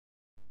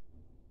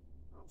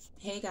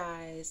Hey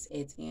guys,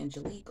 it's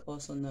Angelique,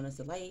 also known as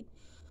The Light.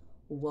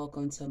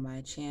 Welcome to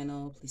my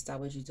channel. Please stop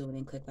what you're doing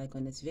and click like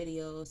on this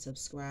video.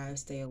 Subscribe,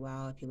 stay a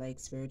while if you like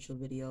spiritual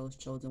videos,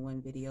 chosen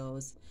one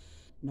videos,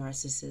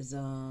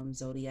 narcissism,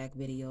 zodiac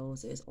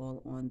videos. It's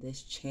all on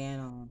this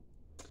channel.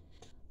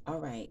 All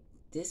right,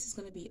 this is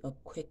going to be a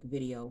quick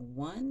video.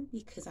 One,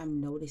 because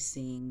I'm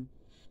noticing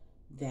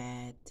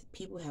that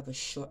people have a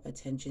short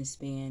attention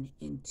span,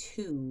 and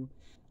two,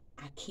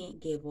 I can't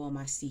give all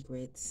my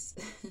secrets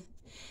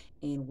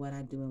and what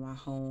I do in my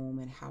home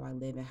and how I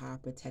live and how I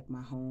protect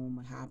my home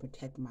and how I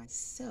protect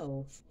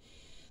myself,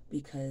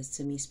 because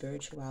to me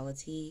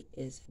spirituality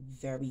is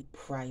very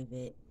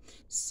private.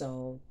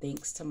 So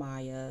thanks to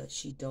Maya,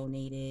 she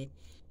donated,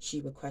 she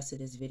requested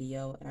this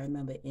video, and I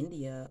remember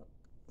India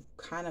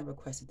kind of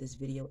requested this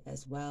video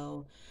as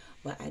well,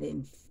 but I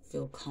didn't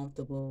feel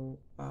comfortable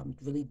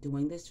really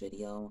doing this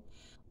video.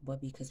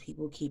 But because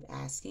people keep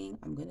asking,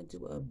 I'm gonna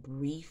do a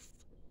brief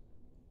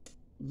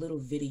little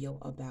video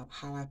about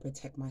how I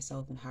protect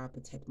myself and how I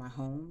protect my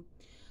home,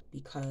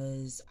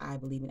 because I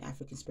believe in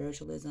African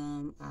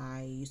spiritualism.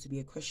 I used to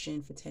be a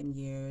Christian for 10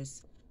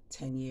 years.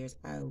 10 years.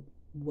 I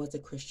was a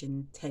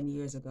Christian 10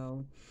 years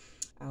ago.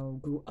 I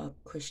grew up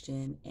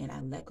Christian and I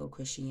let go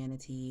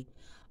Christianity.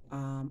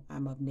 I'm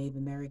of Native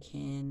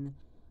American,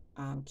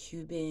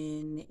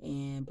 Cuban,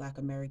 and Black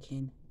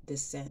American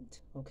descent,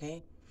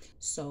 okay?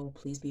 So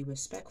please be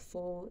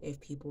respectful.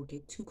 If people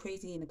get too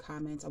crazy in the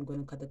comments, I'm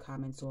going to cut the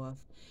comments off.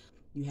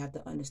 You have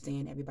to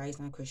understand everybody's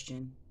not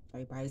Christian,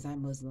 everybody's not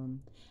Muslim,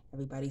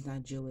 everybody's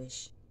not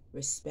Jewish.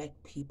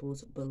 Respect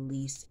people's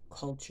beliefs,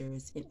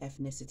 cultures, and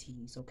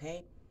ethnicities,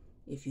 okay?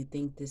 If you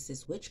think this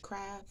is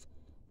witchcraft,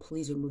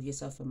 please remove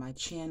yourself from my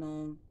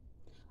channel.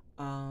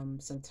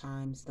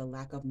 Sometimes the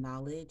lack of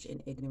knowledge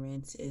and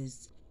ignorance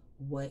is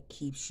what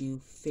keeps you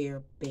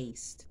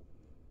fear-based.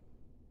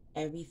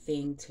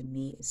 Everything to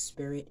me is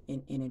spirit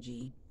and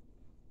energy.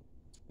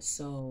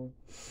 So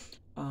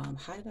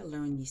how did I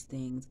learn these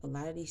things? A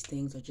lot of these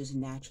things are just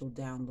natural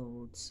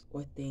downloads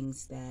or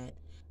things that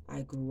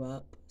I grew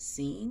up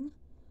seeing,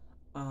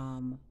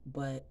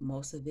 but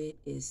most of it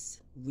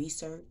is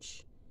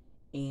research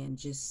and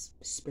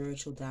just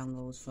spiritual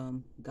downloads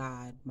from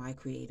God, my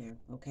creator,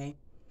 okay?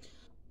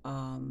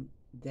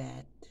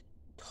 That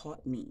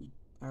taught me.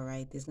 All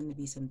right, there's going to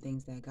be some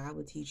things that God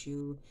will teach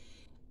you,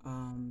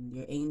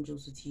 your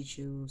angels will teach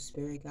you,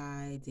 spirit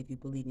guides. If you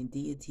believe in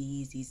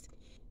deities,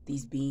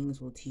 these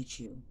beings will teach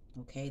you,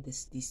 okay?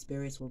 These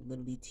spirits will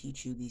literally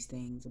teach you these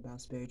things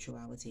about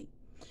spirituality.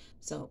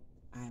 So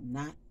I am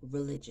not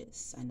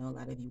religious. I know a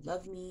lot of you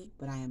love me,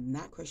 but I am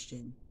not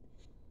Christian.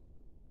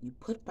 You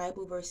put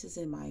Bible verses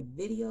in my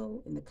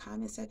video in the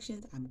comment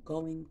sections, I'm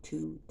going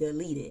to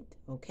delete it,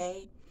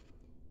 okay?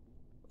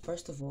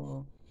 First of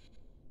all,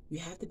 you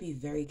have to be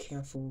very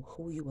careful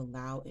who you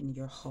allow in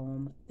your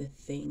home, the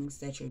things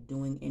that you're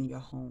doing in your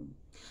home.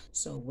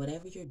 So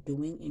whatever you're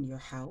doing in your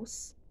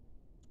house,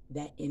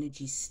 that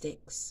energy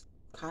sticks.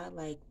 Kind of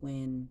like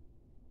when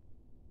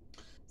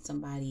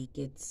somebody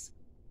gets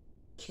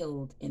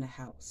killed in a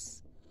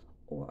house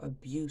or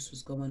abuse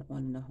was going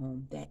on in the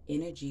home, that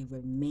energy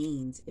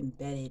remains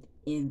embedded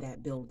in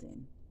that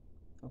building,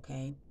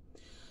 okay?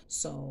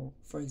 So,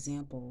 for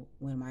example,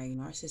 when my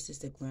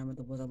narcissistic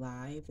grandmother was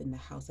alive in the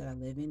house that I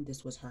live in,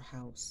 this was her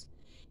house.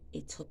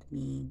 It took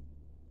me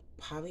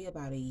probably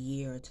about a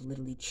year to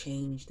literally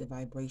change the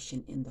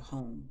vibration in the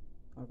home,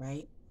 all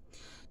right?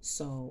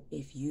 So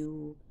if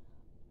you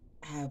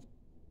have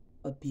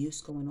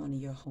abuse going on in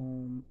your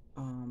home,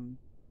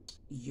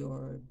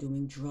 you're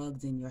doing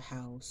drugs in your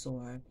house,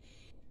 or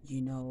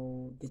you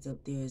know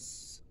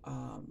there's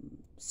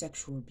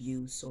sexual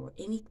abuse or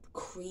any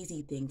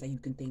crazy things that you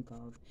can think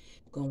of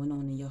going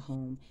on in your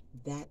home,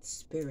 that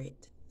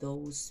spirit,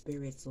 those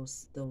spirits,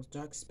 those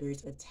dark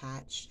spirits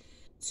attached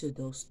to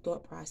those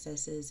thought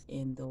processes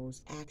and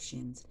those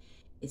actions,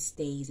 it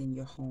stays in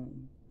your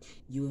home.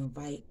 You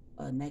invite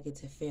a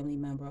negative family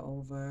member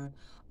over,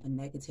 a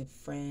negative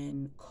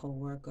friend,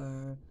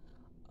 co-worker,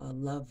 a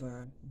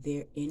lover,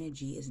 their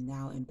energy is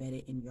now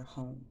embedded in your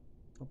home,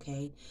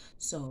 okay?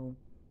 So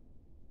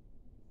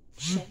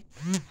check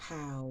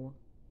how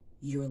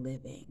you're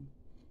living.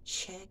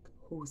 Check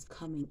who's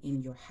coming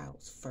in your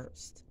house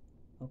first,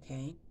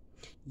 okay?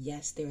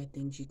 Yes, there are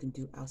things you can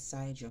do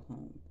outside your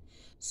home.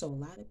 So a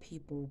lot of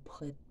people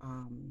put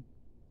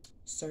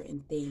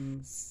certain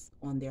things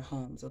on their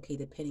homes, okay,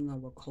 depending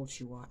on what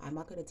culture you are. I'm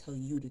not going to tell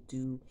you to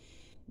do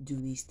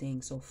these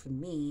things. So for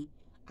me,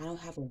 I don't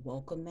have a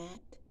welcome mat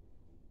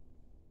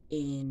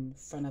in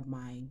front of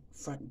my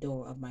front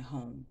door of my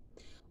home.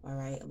 All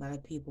right, a lot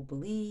of people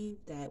believe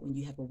that when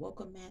you have a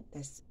welcome mat,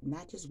 that's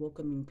not just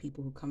welcoming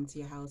people who come to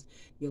your house,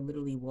 you're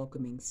literally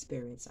welcoming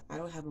spirits. I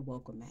don't have a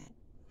welcome mat.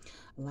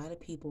 A lot of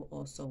people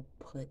also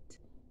put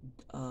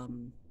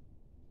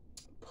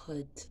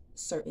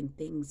certain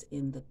things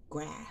in the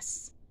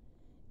grass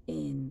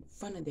in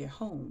front of their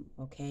home,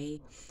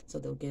 okay? So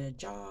they'll get a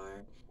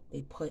jar,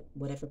 they put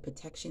whatever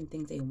protection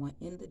things they want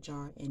in the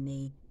jar, and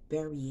they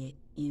bury it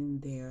in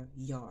their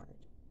yard,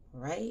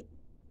 all right?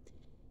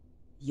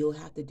 You'll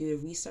have to do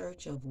the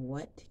research of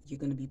what you're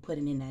going to be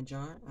putting in that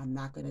jar. I'm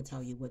not going to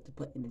tell you what to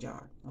put in the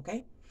jar,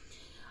 okay?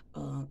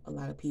 A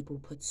lot of people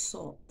put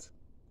salt,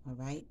 all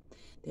right?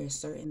 There are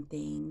certain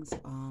things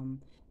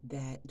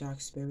that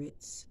dark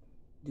spirits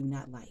do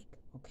not like,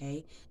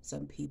 okay?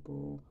 Some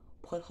people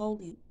put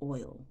holy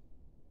oil,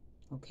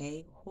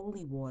 okay?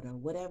 Holy water,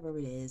 whatever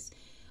it is,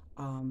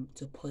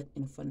 to put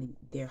in front of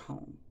their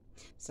home.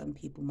 Some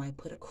people might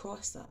put a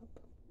cross up,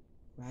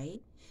 right?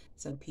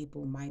 Some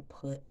people might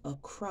put a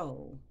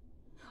crow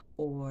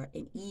or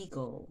an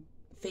eagle,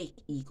 fake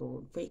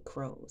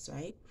crows,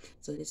 right?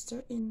 So there's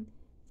certain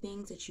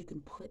things that you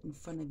can put in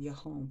front of your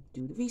home.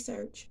 Do the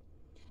research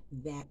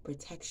that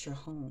protects your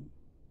home,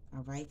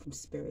 all right, from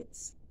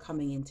spirits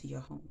coming into your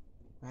home,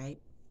 right?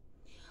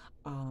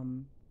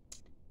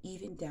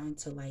 Even down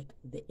to like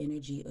the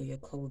energy of your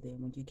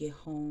clothing. When you get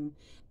home,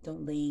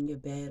 don't lay in your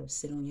bed or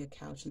sit on your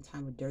couch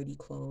sometime with dirty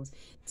clothes.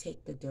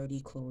 Take the dirty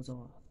clothes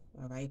off,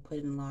 all right? Put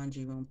it in the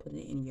laundry room, put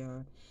it in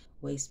your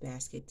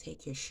wastebasket.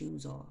 Take your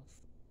shoes off,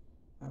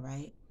 all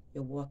right?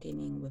 You're walking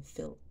in with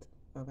filth,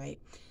 all right?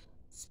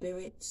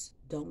 Spirits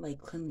don't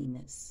like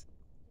cleanliness,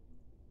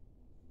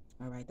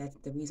 all right? That's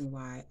the reason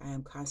why I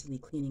am constantly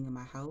cleaning in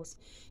my house,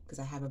 because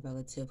I have a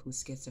relative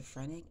who's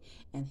schizophrenic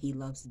and he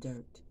loves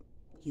dirt.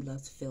 He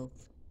loves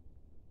filth.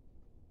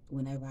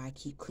 Whenever I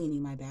keep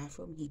cleaning my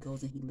bathroom, he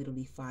goes and he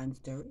literally finds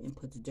dirt and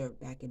puts dirt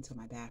back into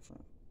my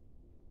bathroom.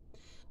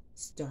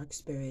 Dark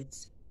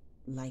spirits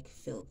like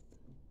filth,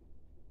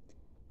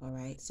 all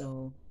right?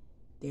 So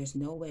there's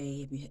no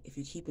way, if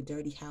you keep a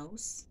dirty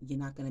house, you're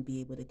not going to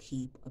be able to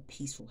keep a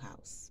peaceful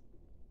house,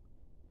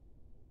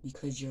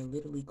 because you're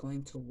literally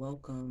going to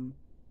welcome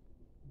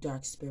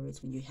dark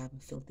spirits when you have a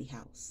filthy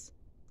house.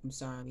 I'm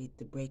sorry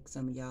to break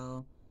some of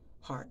y'all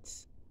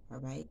hearts, all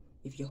right?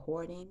 If you're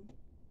hoarding,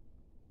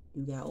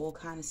 you got all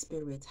kind of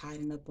spirits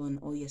hiding up on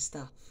all your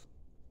stuff,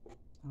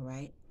 all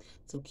right?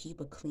 So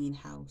keep a clean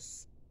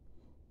house.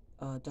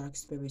 Dark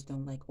spirits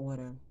don't like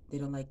order. They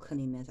don't like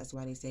cleanliness. That's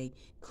why they say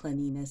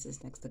cleanliness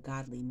is next to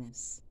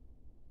godliness,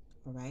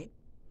 all right?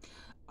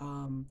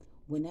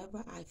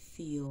 Whenever I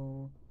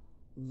feel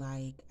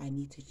like I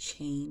need to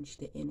change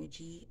the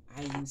energy,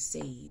 I use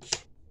sage.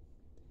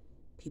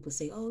 People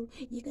say, oh,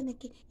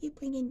 you're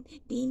bringing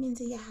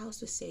demons in your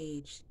house with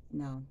sage.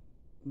 No,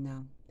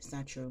 it's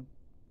not true.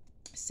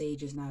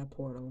 Sage is not a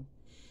portal.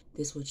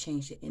 This will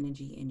change the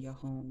energy in your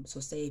home. So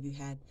say if you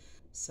had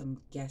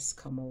some guests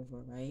come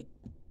over, right?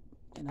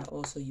 And I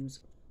also use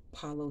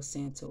Palo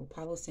Santo.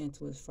 Palo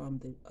Santo is from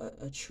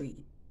a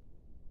tree,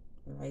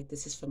 all right?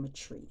 This is from a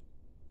tree.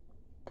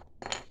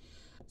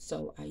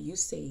 So I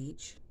use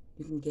sage.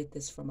 You can get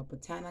this from a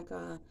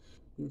Botanica.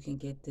 You can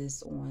get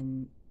this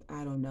on,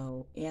 I don't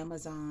know,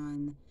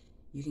 Amazon.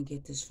 You can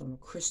get this from a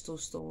crystal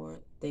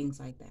store, things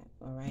like that,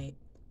 all right?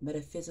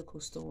 Metaphysical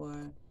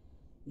store,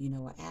 you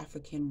know, an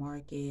African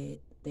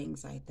market,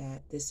 things like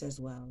that. This as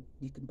well.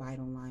 You can buy it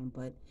online,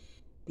 but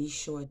be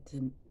sure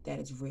that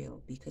it's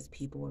real, because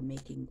people are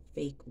making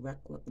fake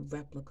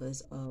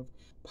replicas of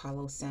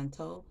Palo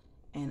Santo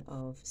and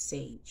of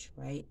sage,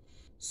 right?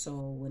 So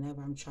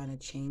whenever I'm trying to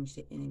change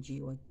the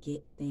energy or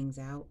get things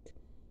out,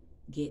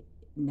 get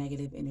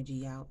negative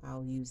energy out,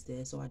 I'll use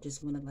this. Or I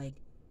just want to like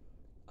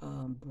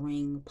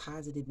bring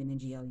positive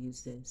energy, I'll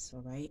use this,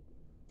 all right?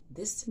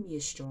 This to me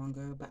is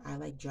stronger, but I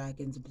like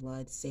dragon's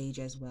blood sage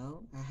as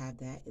well. I have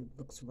that. It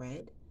looks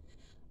red.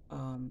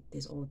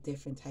 There's all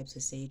different types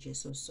of sages.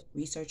 So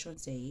research on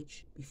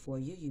sage before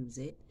you use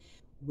it.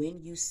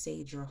 When you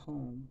sage your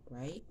home,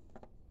 right?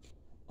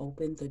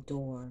 Open the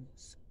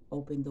doors,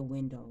 open the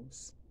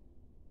windows.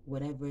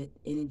 Whatever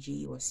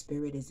energy or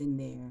spirit is in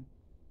there,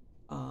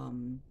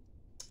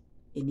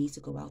 it needs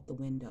to go out the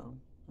window,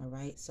 all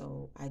right?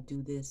 So I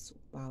do this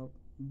about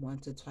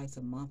once or twice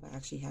a month. I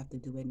actually have to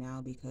do it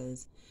now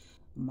because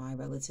my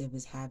relative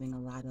is having a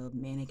lot of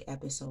manic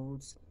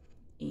episodes,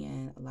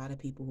 and a lot of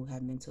people who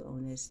have mental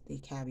illness, they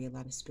carry a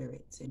lot of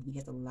spirits, and he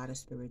has a lot of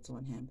spirits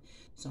on him.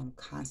 So I'm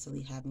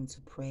constantly having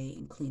to pray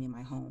and clean in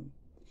my home.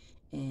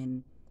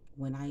 And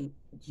when I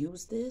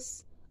use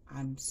this,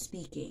 I'm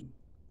speaking.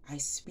 I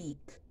speak.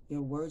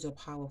 Your words are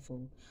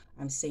powerful.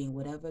 I'm saying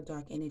whatever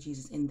dark energies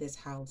is in this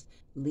house,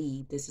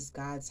 leave. This is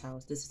God's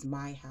house. This is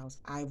my house.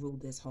 I rule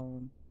this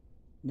home.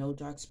 No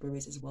dark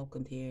spirits is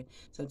welcomed here.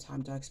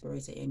 Sometimes dark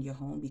spirits are in your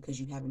home because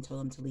you haven't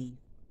told them to leave.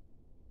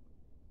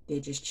 They're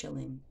just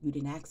chilling. You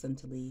didn't ask them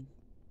to leave.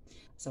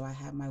 So I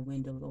have my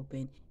windows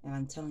open, and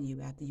I'm telling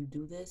you, after you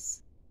do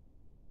this,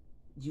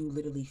 you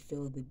literally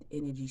feel the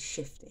energy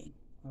shifting,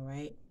 all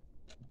right?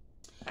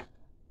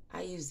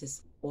 I use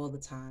this all the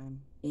time,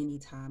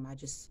 anytime.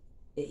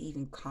 It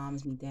even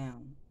calms me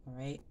down, all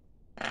right?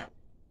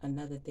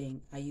 Another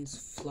thing, I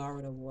use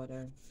Florida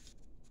water.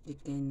 You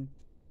can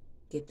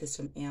get this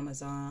from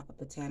Amazon,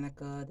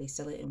 Botanica. They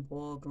sell it in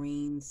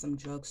Walgreens, some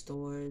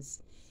drugstores.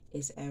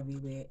 It's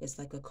everywhere. It's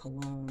like a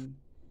cologne.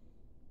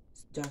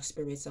 Dark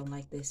spirits don't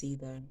like this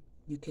either.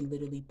 You can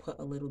literally put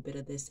a little bit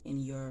of this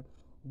in your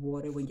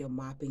water when you're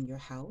mopping your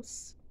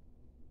house.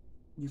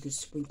 You can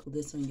sprinkle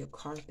this on your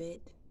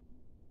carpet.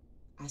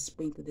 I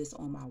sprinkle this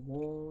on my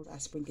walls. I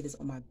sprinkle this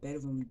on my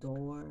bedroom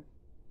door.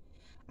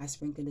 I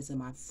sprinkle this in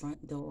my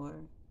front door.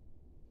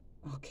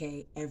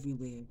 Okay,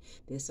 everywhere.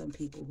 There's some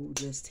people who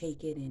just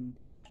take it and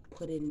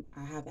put it in.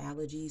 I have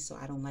allergies, so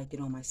I don't like it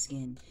on my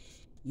skin.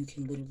 You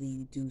can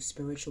literally do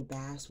spiritual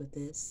baths with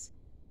this.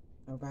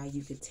 All right,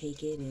 you could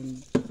take it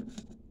and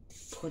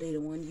put it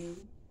on you.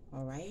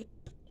 All right,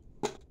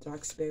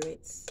 dark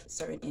spirits,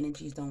 certain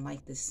energies don't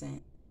like this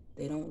scent.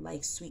 They don't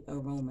like sweet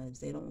aromas.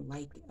 They don't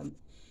like,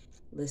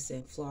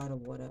 listen, Florida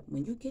water.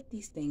 When you get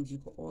these things, you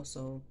can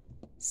also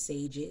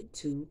sage it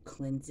to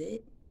cleanse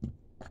it.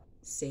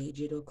 Sage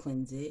it or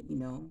cleanse it, you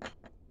know.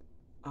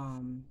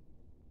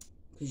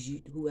 Because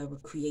whoever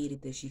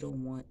created this, you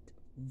don't want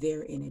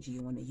their energy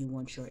on it. You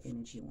want your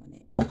energy on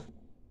it.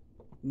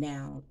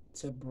 Now,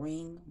 to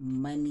bring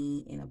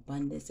money and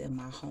abundance in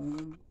my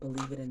home,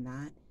 believe it or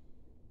not,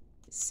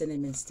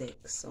 cinnamon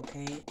sticks,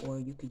 okay? Or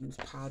you could use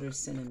powdered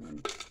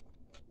cinnamon.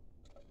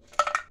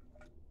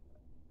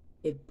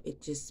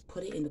 It just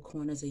put it in the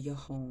corners of your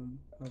home,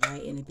 all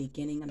right? In the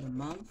beginning of the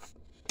month,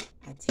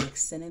 I take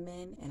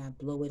cinnamon and I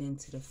blow it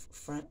into the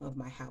front of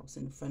my house,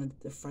 in front of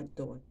the front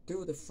door,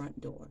 through the front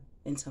door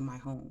into my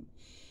home.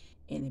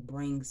 And it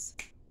brings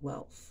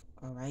wealth,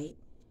 all right?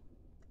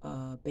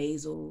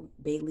 Basil,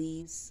 bay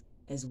leaves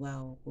as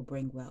well will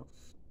bring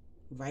wealth.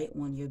 Write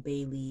on your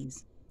bay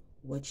leaves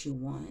what you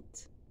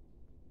want.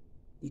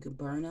 You can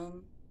burn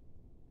them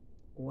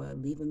or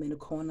leave them in the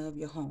corner of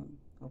your home,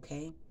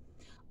 okay?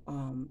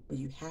 But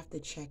you have to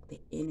check the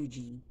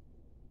energy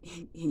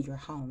in your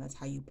home. That's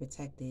how you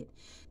protect it.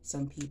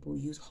 Some people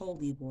use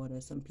holy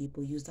water. Some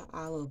people use the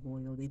olive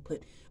oil. They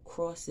put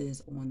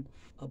crosses on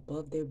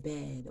above their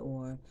bed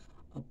or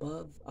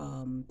above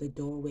the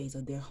doorways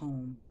of their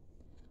home.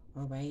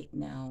 All right,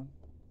 now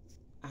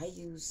I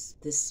use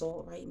this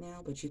salt right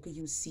now, but you could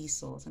use sea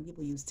salt. Some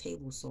people use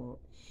table salt.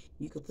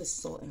 You could put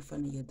salt in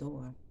front of your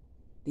door.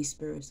 These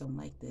spirits don't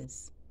like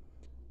this.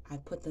 I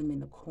put them in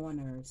the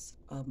corners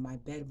of my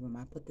bedroom.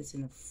 I put this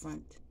in the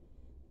front,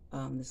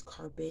 this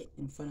carpet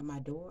in front of my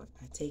door.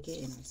 I take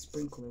it and I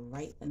sprinkle it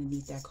right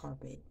underneath that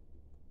carpet.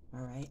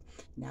 All right.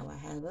 Now I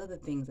have other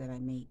things that I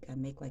make. I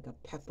make like a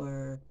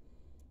pepper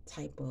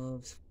type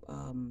of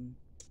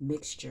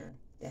mixture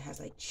that has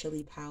like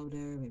chili powder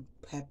and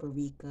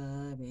paprika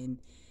and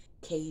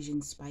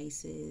Cajun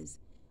spices.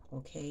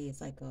 Okay.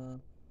 It's like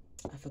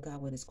I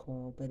forgot what it's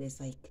called, but it's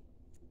like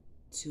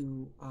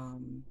to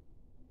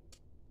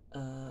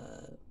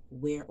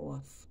wear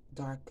off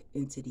dark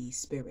entity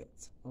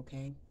spirits.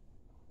 Okay.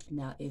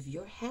 Now, if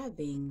you're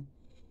having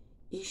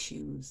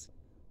issues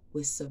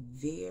with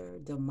severe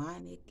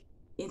demonic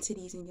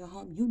entities in your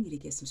home, you need to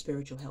get some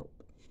spiritual help.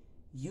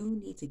 You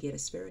need to get a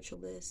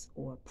spiritualist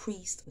or a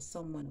priest or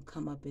someone to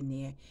come up in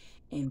there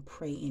and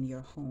pray in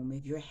your home.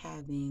 If you're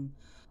having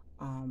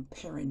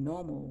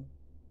paranormal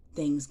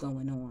things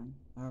going on,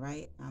 all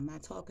right? I'm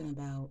not talking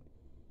about,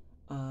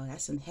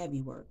 that's some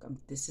heavy work.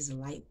 This is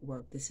light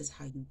work. This is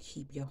how you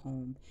keep your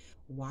home.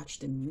 Watch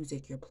the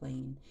music you're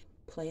playing.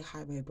 Play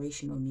high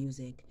vibrational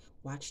music.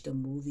 Watch the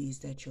movies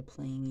that you're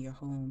playing in your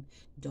home.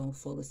 Don't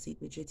fall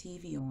asleep with your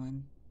TV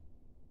on.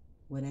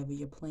 Whatever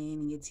you're playing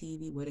in your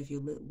TV, what if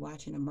you're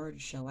watching a murder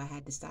show? I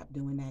had to stop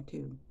doing that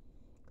too,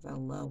 because I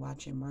love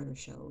watching murder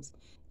shows.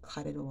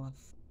 Cut it off.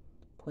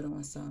 Put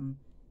on some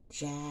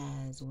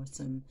jazz or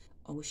some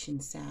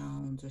ocean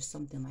sounds or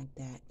something like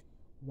that.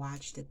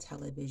 Watch the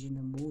television,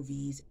 the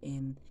movies,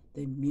 and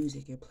the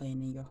music you're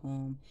playing in your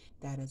home.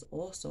 That is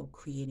also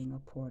creating a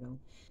portal.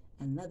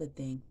 Another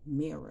thing,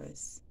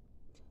 mirrors.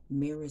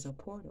 Mirrors are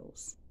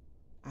portals.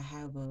 I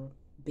have a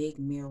big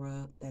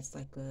mirror that's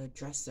like a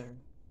dresser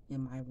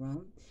in my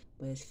room,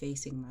 but it's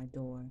facing my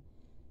door.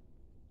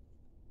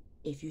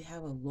 If you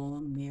have a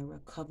long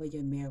mirror, cover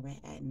your mirror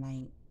at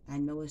night. I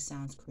know it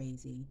sounds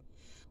crazy,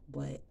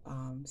 but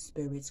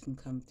spirits can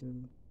come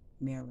through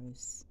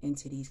mirrors.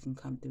 Entities can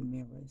come through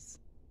mirrors.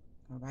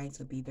 All right,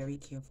 so be very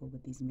careful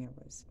with these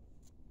mirrors.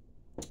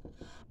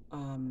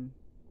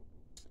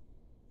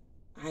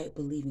 I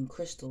believe in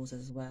crystals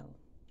as well.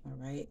 All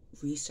right,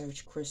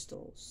 research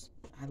crystals.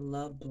 I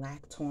love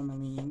black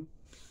tourmaline.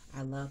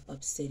 I love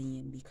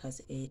obsidian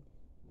because it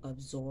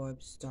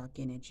absorbs dark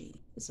energy.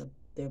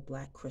 They're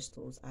black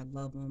crystals. I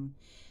love them.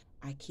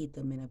 I keep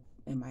them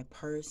in my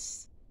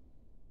purse.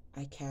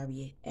 I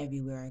carry it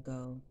everywhere I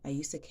go. I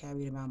used to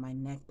carry it around my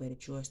neck, but it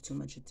draws too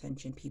much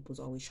attention. People's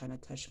always trying to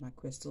touch my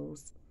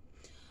crystals.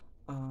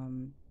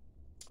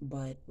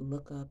 But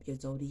look up your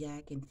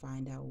zodiac and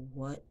find out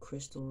what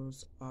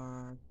crystals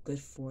are good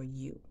for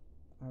you.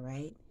 All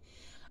right.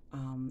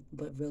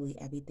 But really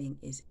everything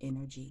is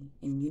energy,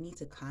 and you need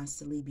to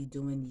constantly be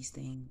doing these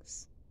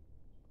things,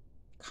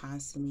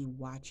 constantly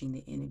watching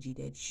the energy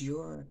that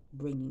you're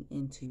bringing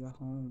into your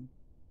home.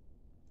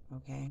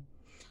 Okay.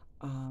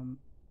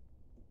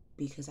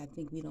 Because I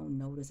think we don't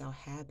notice our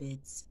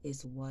habits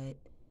is what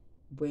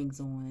brings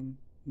on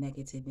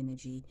negative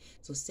energy.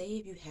 So say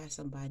if you have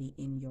somebody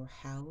in your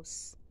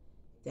house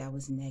that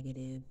was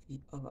negative,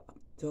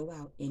 throw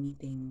out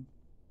anything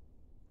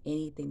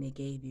they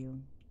gave you,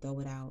 throw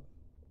it out.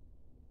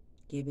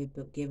 give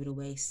it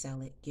away,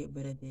 sell it, get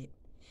rid of it.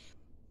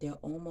 They're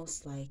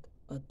almost like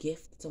a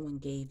gift someone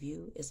gave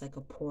you. It's like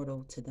a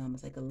portal to them.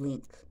 It's like a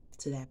link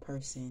to that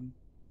person.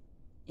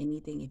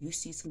 Anything, if you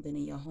see something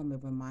in your home,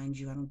 it reminds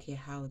you, I don't care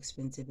how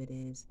expensive it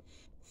is,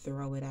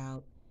 throw it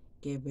out,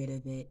 get rid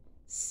of it,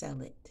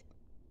 sell it.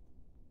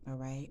 All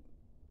right?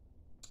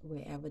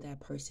 Wherever that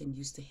person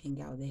used to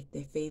hang out,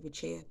 their favorite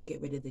chair,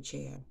 get rid of the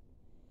chair.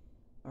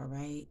 All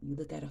right? You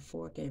look at a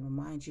fork and it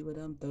reminds you of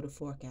them, throw the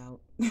fork out.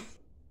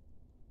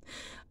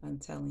 I'm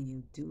telling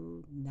you,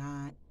 do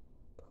not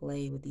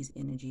play with these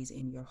energies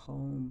in your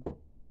home. All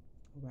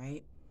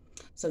right?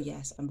 So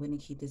yes, I'm going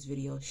to keep this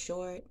video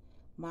short.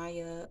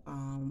 Maya,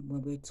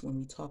 when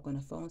we talk on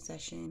a phone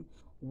session,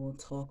 we'll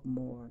talk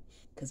more,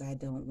 because I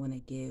don't want to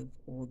give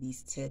all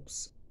these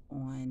tips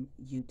on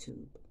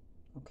YouTube.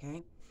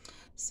 Okay?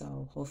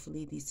 So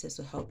hopefully these tips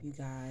will help you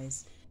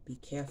guys. Be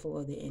careful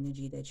of the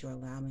energy that you're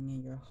allowing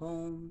in your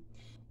home.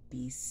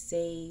 Be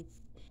safe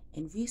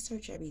and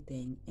research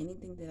everything.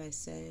 Anything that I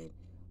said,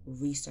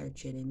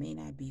 research it. It may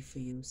not be for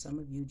you. Some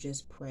of you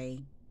just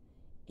pray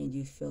and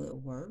you feel it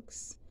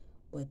works,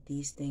 but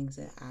these things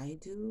that I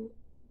do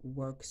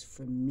works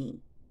for me.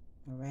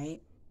 All right?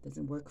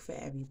 Doesn't work for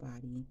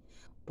everybody,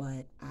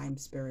 but I'm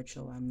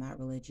spiritual. I'm not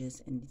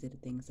religious, and these are the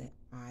things that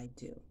I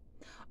do.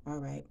 All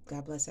right.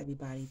 God bless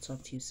everybody.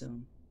 Talk to you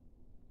soon.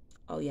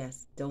 Oh,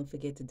 yes. Don't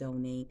forget to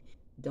donate.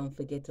 Don't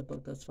forget to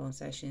book those phone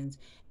sessions.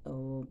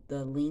 Oh,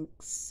 the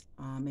links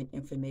and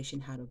information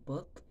how to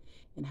book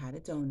and how to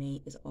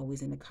donate is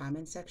always in the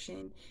comment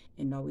section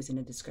and always in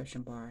the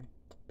description bar.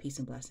 Peace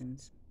and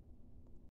blessings.